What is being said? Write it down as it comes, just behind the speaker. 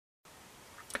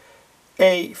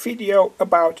a video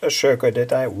about a circuit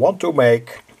that I want to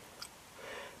make,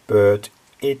 but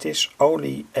it is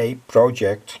only a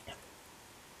project,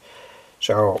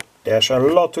 so there's a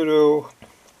lot to do,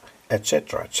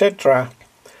 etc, etc.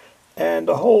 And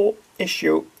the whole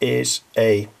issue is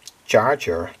a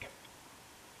charger,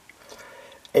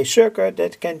 a circuit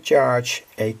that can charge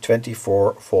a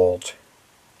 24 volt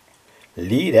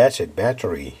lead acid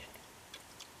battery.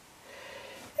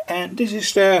 And this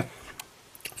is the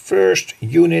first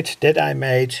unit that I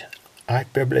made. I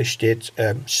published it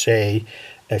say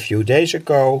a few days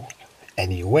ago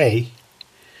anyway.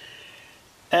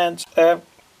 And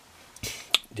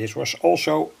this was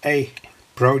also a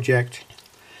project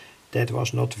that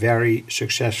was not very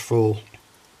successful.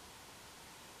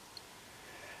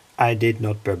 I did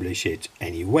not publish it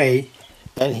anyway.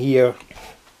 And here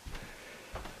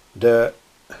the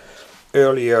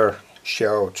earlier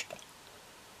showed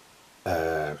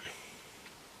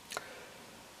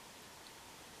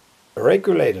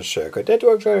regulator circuit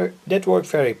that worked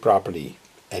very properly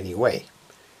anyway.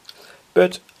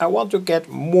 But I want to get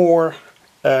more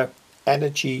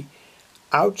energy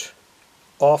out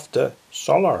of the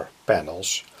solar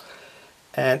panels,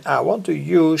 and I want to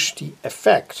use the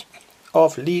effect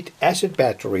of lead acid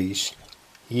batteries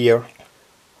here,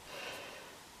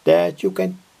 that you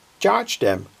can charge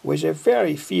them with a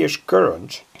very fierce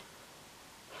current,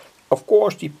 of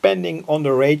course depending on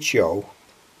the ratio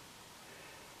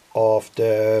of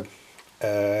the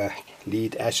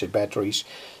lead acid batteries.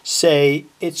 Say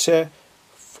it's a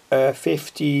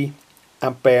 50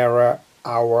 ampere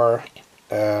hour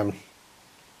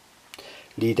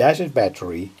lead acid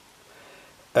battery.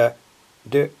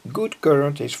 The good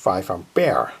current is 5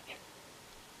 ampere,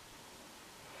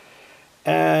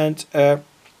 and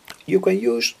you can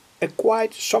use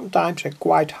sometimes a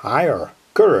quite higher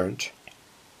current,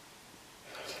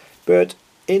 but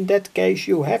in that case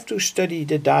you have to study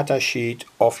the data sheet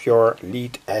of your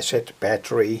lead acid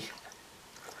battery.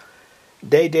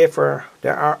 They differ.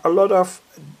 There are a lot of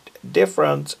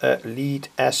different lead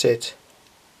acid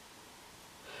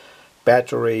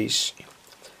batteries,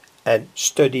 and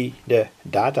study the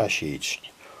data sheets.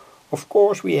 Of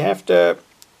course we have the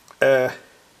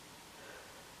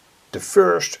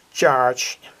first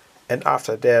charge, and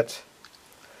after that,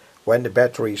 when the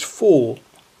battery is fully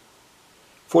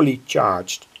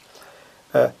charged,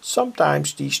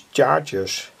 sometimes these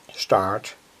chargers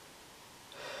start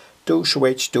to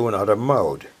switch to another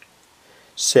mode.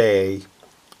 Say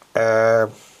a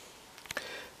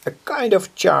kind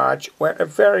of charge where a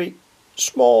very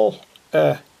small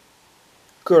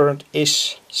current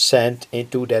is sent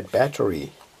into that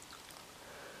battery.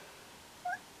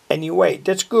 Anyway,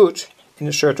 that's good in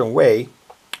a certain way,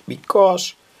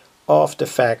 because of the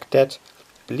fact that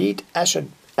lead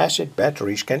acid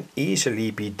batteries can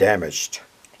easily be damaged,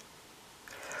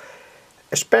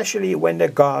 especially when the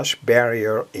gas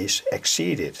barrier is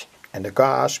exceeded. And the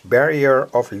gas barrier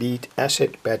of lead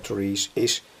acid batteries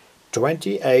is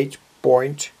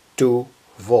 28.2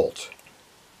 volt.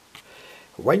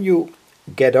 When you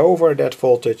get over that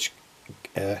voltage,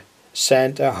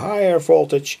 send a higher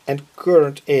voltage and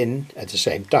current in at the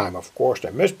same time. Of course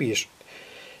there must be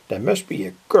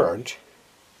a current.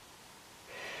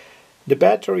 The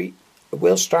battery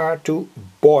will start to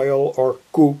boil or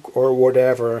cook or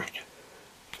whatever,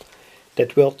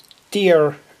 that will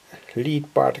tear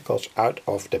lead particles out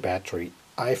of the battery.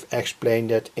 I've explained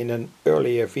that in an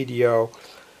earlier video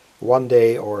 1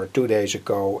 day or 2 days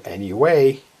ago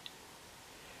anyway.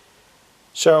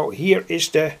 So here is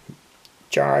the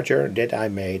charger that I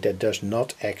made that does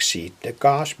not exceed the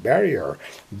gas barrier.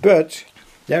 But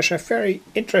there's a very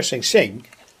interesting thing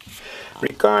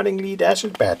regarding lead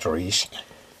acid batteries.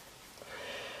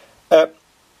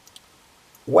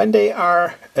 When they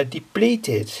are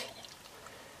depleted,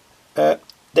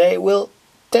 they will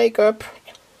take up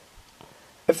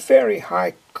a very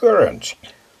high current,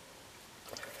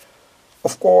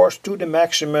 of course to the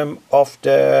maximum of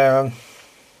the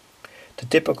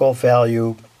typical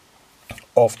value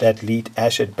of that lead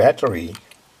acid battery.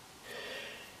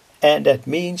 And that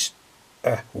means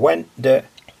when the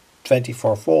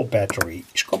 24 volt battery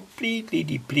is completely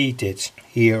depleted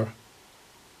here,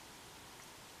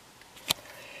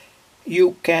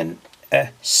 you can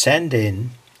send in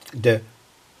the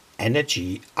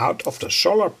energy out of the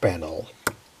solar panel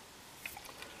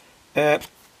in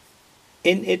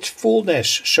its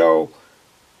fullness. So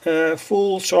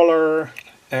full solar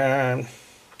and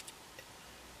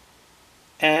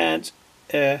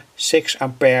 6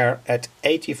 ampere at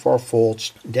 84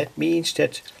 volts. That means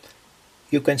that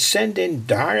you can send in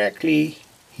directly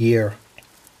here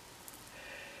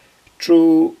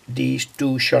through these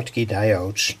two Schottky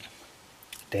diodes.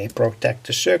 They protect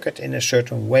the circuit in a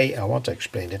certain way. I want to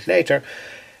explain it later.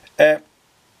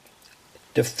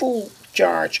 The full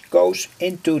charge goes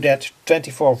into that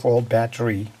 24 volt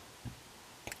battery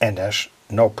and there's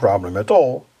no problem at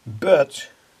all. But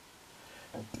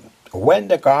when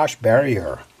the gauge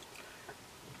barrier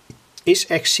is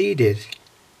exceeded,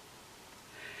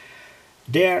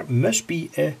 there must be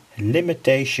a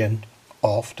limitation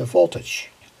of the voltage.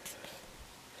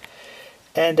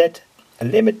 And that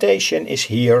limitation is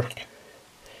here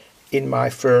in my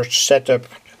first setup.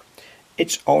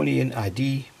 It's only an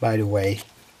ID, by the way.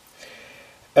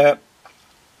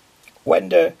 When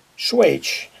the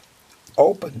switch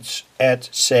opens at,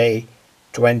 say,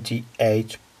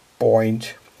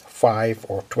 28.5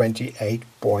 or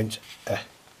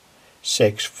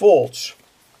 28.6 volts,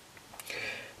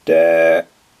 the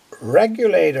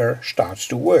regulator starts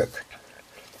to work.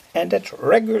 And that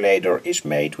regulator is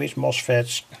made with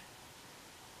MOSFETs,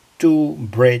 two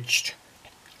bridged.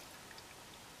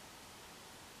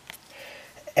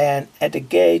 And at the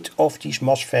gate of these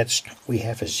MOSFETs we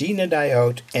have a Zener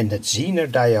diode, and that Zener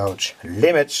diode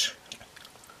limits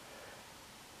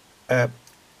the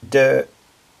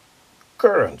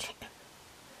current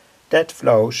that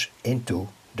flows into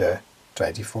the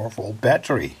 24 volt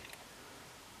battery.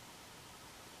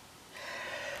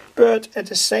 But at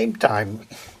the same time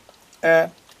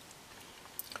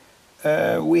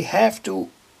we have to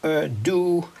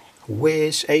do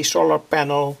with a solar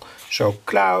panel, so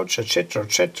clouds,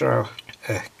 etc.,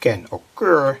 can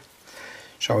occur,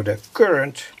 so the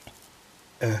current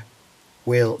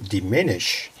will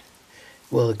diminish,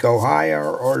 will go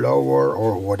higher or lower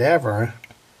or whatever.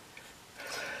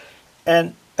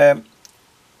 And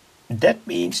that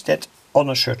means that on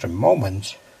a certain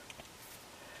moment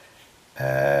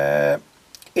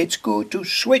it's good to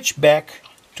switch back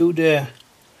to the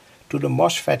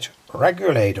MOSFET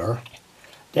regulator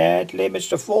that limits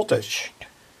the voltage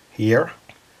here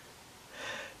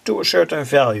to a certain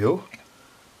value.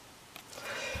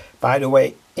 By the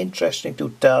way, interesting to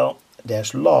tell,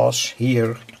 there's loss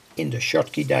here in the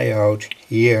Schottky diode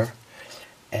here,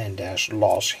 and there's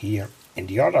loss here in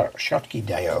the other Schottky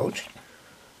diode,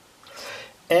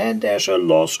 and there's a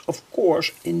loss of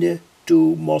course in the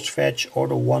two MOSFETs or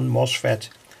the one MOSFET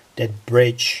that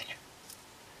bridge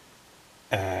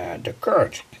the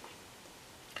current.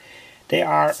 They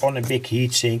are on a big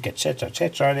heatsink,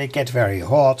 etc., they get very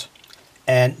hot,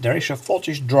 and there is a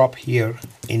voltage drop here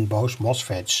in both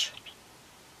MOSFETs,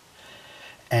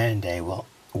 and they will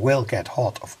get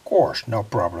hot, of course, no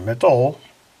problem at all.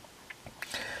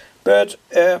 But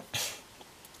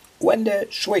when the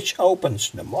switch opens,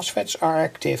 the MOSFETs are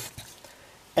active,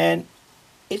 and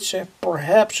it's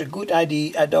perhaps a good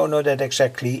idea, I don't know that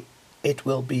exactly, it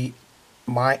will be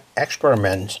my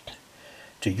experiment,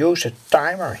 to use a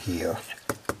timer here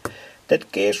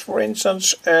that gives, for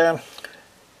instance,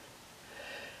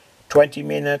 20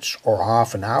 minutes or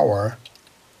half an hour,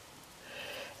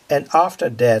 and after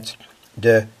that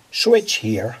the switch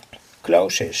here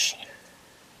closes,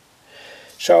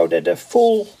 so that the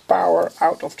full power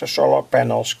out of the solar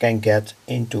panels can get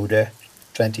into the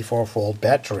 24 volt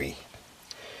battery.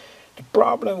 The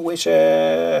problem with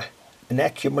an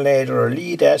accumulator, a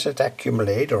lead acid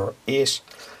accumulator, is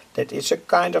that it's a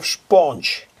kind of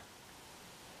sponge.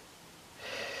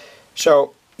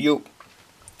 So you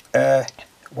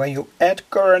when you add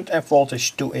current and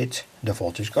voltage to it, the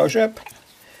voltage goes up,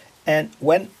 and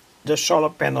when the solar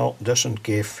panel doesn't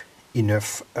give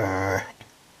enough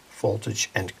voltage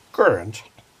and current,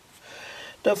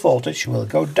 the voltage will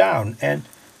go down, and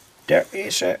there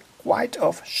is a quite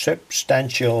of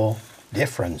substantial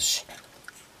difference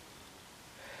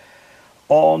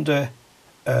on the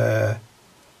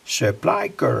supply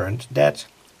current that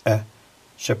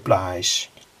supplies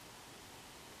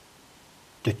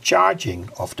the charging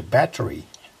of the battery,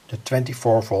 the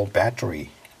 24 volt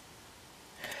battery.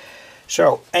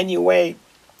 So anyway,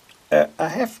 I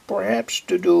have perhaps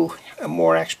to do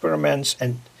more experiments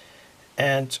and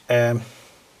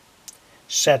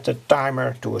set the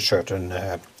timer to a certain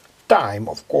time,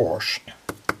 of course.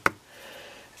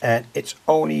 And it's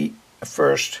only a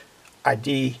first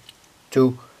idea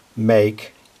to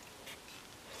make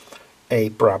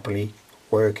a properly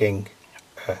working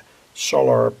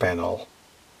solar panel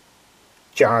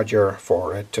charger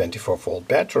for a 24 volt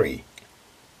battery.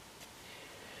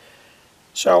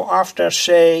 So after,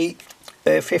 say,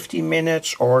 15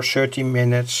 minutes or 30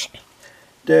 minutes,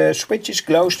 the switch is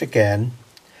closed again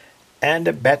and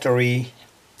the battery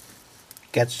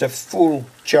gets the full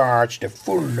charge, the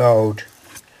full load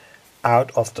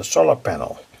out of the solar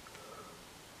panel.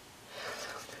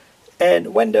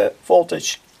 And when the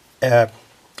voltage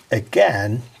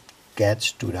again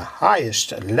gets to the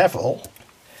highest level,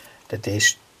 that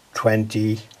is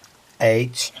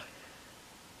 28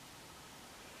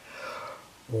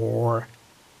 or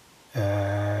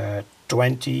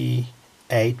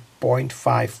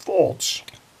 28.5 volts,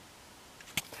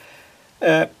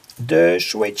 the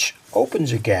switch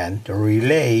opens again, the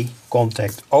relay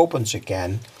contact opens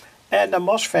again, and the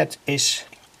MOSFET is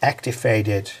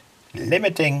activated,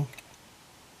 limiting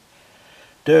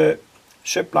the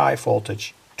supply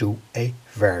voltage to a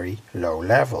very low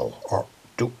level, or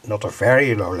to not a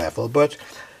very low level, but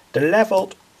the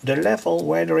level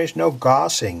where there is no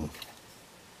gassing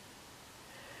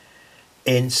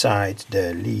inside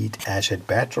the lead acid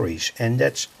batteries, and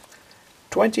that's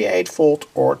 28 volt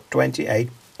or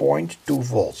 28.2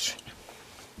 volts.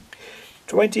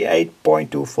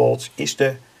 28.2 volts is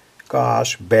the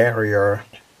gas barrier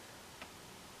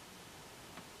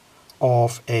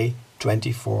of a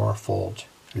 24 volt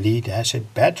lead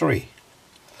acid battery.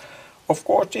 Of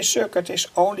course, this circuit is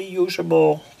only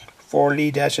usable for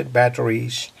lead acid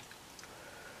batteries,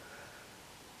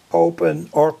 open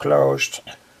or closed,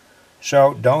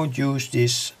 so don't use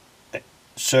this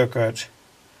circuit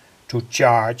to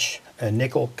charge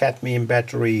nickel cadmium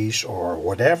batteries or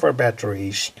whatever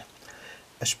batteries,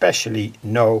 especially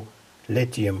no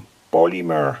lithium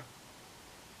polymer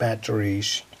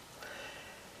batteries.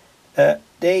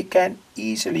 They can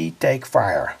easily take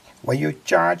fire when you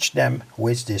charge them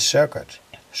with this circuit,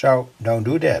 so don't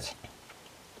do that.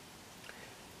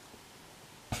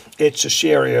 It's a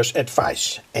serious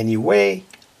advice anyway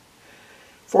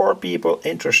for people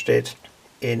interested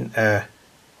in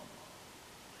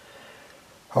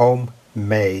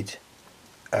homemade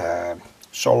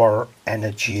solar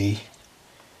energy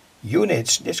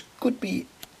units. This could be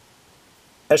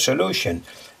a solution,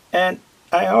 and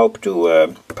I hope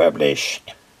to publish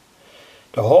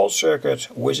the whole circuit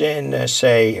within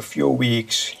say a few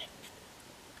weeks,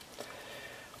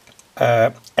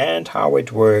 and how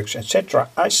it works, etc.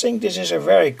 I think this is a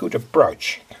very good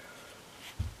approach.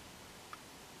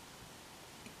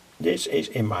 This is,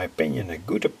 in my opinion, a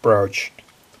good approach,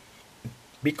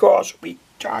 because we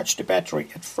charge the battery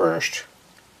at first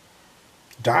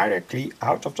directly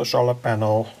out of the solar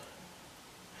panel,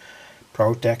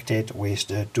 protected with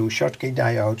the two Schottky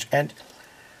diodes, and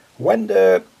when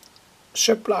the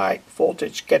supply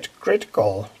voltage gets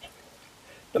critical,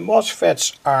 the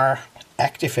MOSFETs are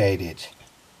activated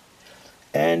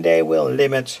and they will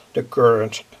limit the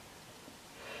current,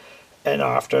 and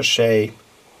after say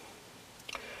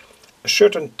a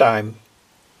certain time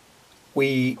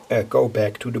we go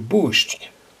back to the boost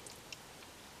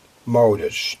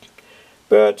modus.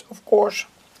 But of course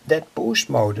that boost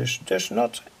modus does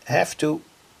not have to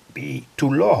be too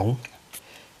long,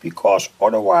 because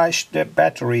otherwise the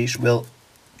batteries will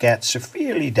get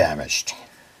severely damaged.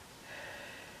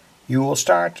 You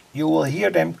will hear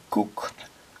them cook,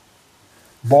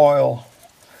 boil,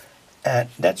 and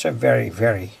that's a very,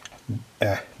 very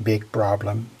big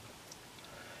problem.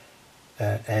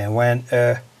 And when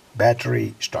a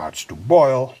battery starts to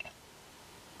boil,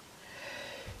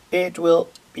 it will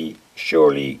be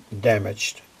surely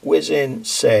damaged within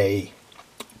say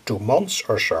 2 months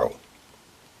or so.